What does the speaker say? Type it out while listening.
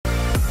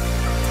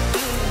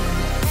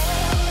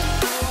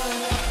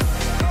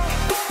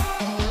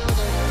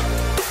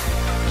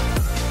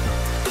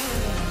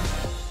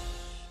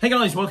Hey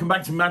guys, welcome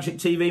back to Magic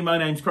TV. My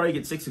name's Craig.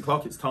 It's 6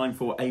 o'clock. It's time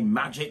for a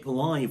Magic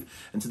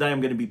Live. And today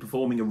I'm going to be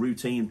performing a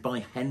routine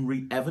by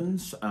Henry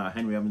Evans.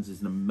 Henry Evans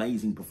is an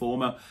amazing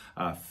performer,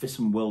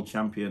 FISM world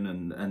champion,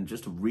 and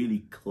just a really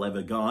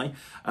clever guy.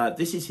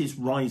 This is his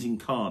Rising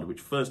card, which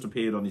first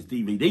appeared on his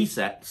DVD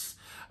sets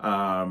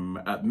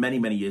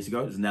many years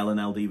ago. It was an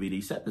L&L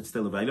DVD set that's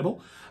still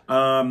available.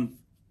 One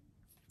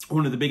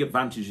of the big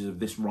advantages of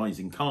this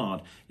Rising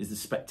card is the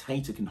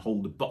spectator can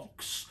hold the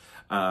box.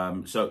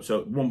 So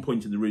at one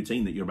point in the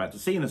routine that you're about to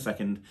see in a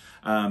second,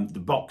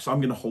 the box, I'm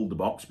going to hold the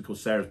box because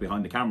Sarah's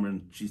behind the camera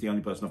and she's the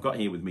only person I've got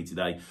here with me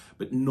today.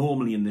 But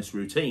normally in this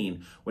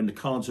routine, when the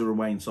cards are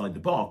away inside the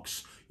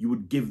box, you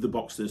would give the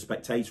box to the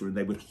spectator and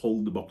they would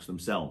hold the box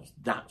themselves.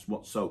 That's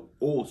what's so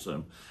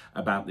awesome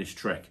about this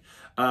trick.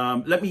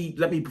 Let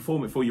me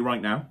perform it for you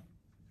right now.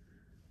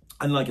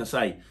 And like I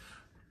say,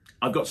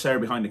 I've got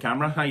Sarah behind the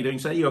camera. How are you doing,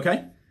 Sarah? You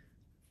okay?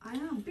 I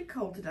am a bit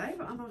cold today,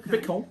 but I'm okay.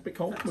 Bit cold.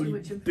 Well, you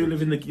do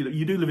live in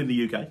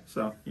the UK,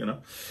 so you know.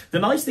 The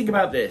nice thing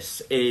about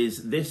this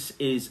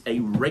is a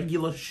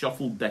regular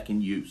shuffle deck in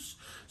use.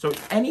 So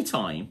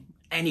anytime,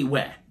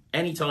 anywhere,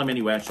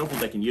 shuffle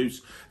deck in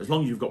use. As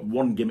long as you've got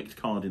one gimmicked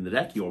card in the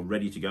deck, you're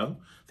ready to go.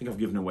 I think I've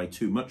given away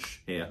too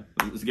much here.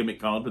 It's a gimmick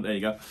card, but there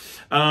you go.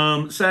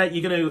 Sarah,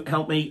 you're going to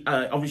help me.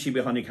 Obviously,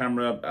 behind the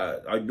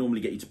camera, I'd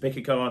normally get you to pick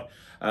a card.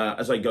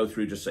 As I go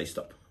through, just say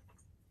stop.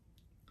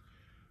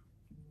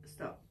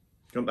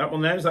 Got that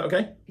one there, is that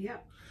okay? Yeah.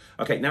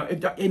 Okay, now,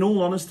 in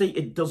all honesty,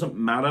 it doesn't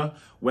matter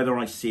whether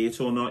I see it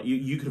or not.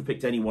 You could have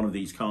picked any one of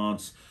these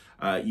cards.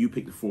 You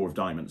picked the 4 of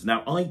diamonds.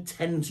 Now, I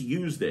tend to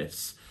use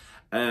this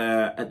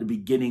at the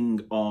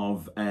beginning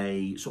of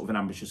a sort of an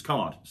ambitious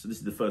card. So this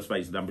is the first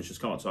phase of the ambitious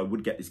card, so I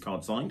would get this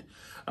card signed.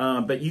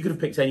 But you could have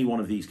picked any one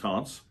of these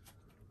cards.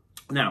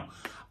 Now,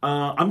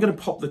 I'm going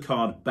to pop the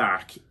card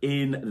back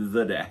in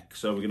the deck.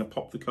 So we're going to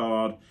pop the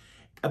card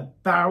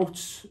about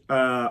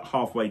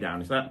halfway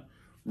down. Is that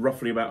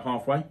roughly about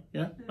halfway?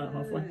 Yeah, about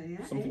halfway,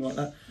 yeah, something like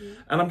that. Yeah.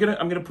 And I'm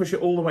gonna push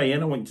it all the way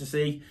in. I want you to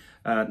see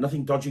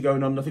nothing dodgy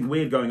going on, nothing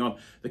weird going on.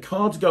 The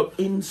cards go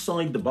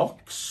inside the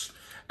box,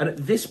 and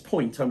at this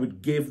point, I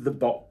would give the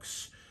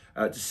box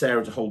to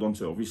Sarah to hold on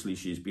to. Obviously,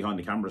 she's behind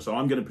the camera, so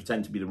I'm going to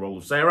pretend to be the role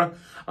of Sarah.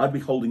 I'd be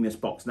holding this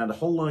box. Now, the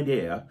whole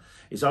idea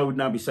is I would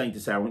now be saying to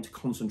Sarah, I want to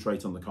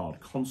concentrate on the card,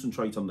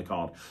 concentrate on the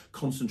card,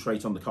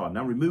 concentrate on the card.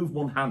 Now, remove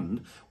one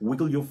hand,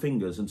 wiggle your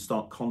fingers, and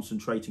start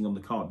concentrating on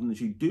the card. And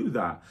as you do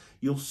that,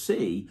 you'll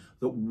see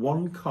that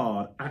one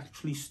card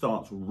actually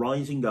starts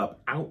rising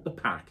up out the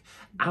pack,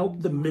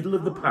 out the middle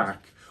of the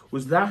pack.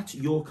 Was that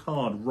your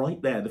card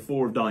right there, the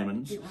 4 of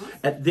diamonds? It was.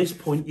 At this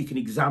point, you can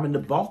examine the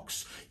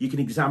box. You can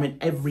examine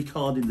every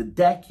card in the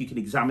deck. You can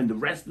examine the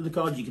rest of the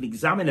cards. You can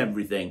examine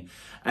everything.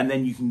 And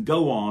then you can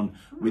go on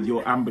with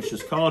your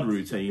ambitious card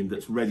routine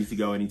that's ready to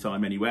go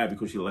anytime, anywhere,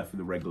 because you're left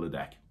with a regular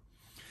deck.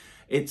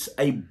 It's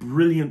a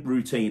brilliant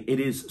routine.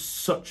 It is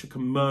such a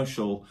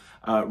commercial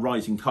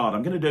Rising card.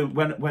 I'm going to do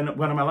when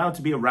I'm allowed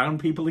to be around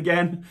people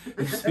again.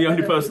 It's the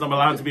only person I'm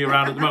allowed to be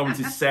around at the moment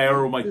is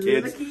Sarah or my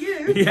kids. Look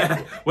at you.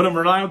 Yeah, when I'm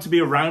allowed to be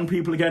around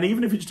people again,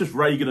 even if it's just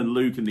Reagan and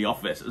Luke in the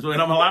office. So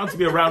when I'm allowed to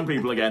be around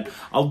people again,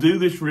 I'll do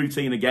this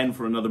routine again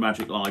for another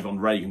Magic Live on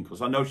Reagan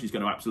because I know she's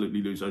going to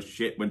absolutely lose her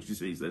shit when she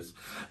sees this.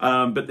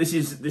 But this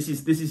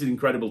is an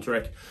incredible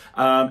trick.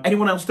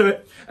 Anyone else do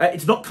it?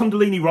 It's not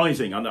Kundalini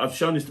Rising. I've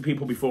shown this to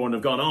people before and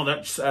I've gone, oh,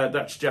 that's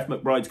Jeff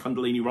McBride's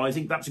Kundalini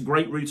Rising. That's a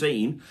great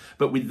routine,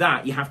 but with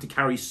that you have to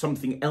carry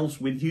something else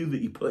with you that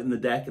you put in the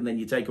deck and then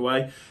you take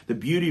away. The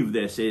beauty of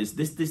this is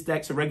this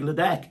deck's a regular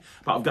deck,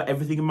 but I've got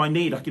everything in my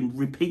need. I can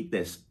repeat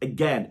this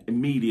again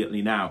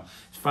immediately now.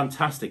 It's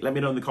fantastic. Let me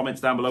know in the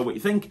comments down below what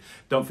you think.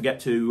 Don't forget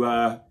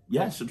to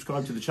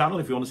subscribe to the channel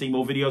if you want to see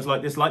more videos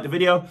like this. Like the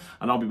video,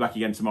 and I'll be back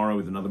again tomorrow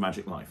with another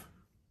Magic Live.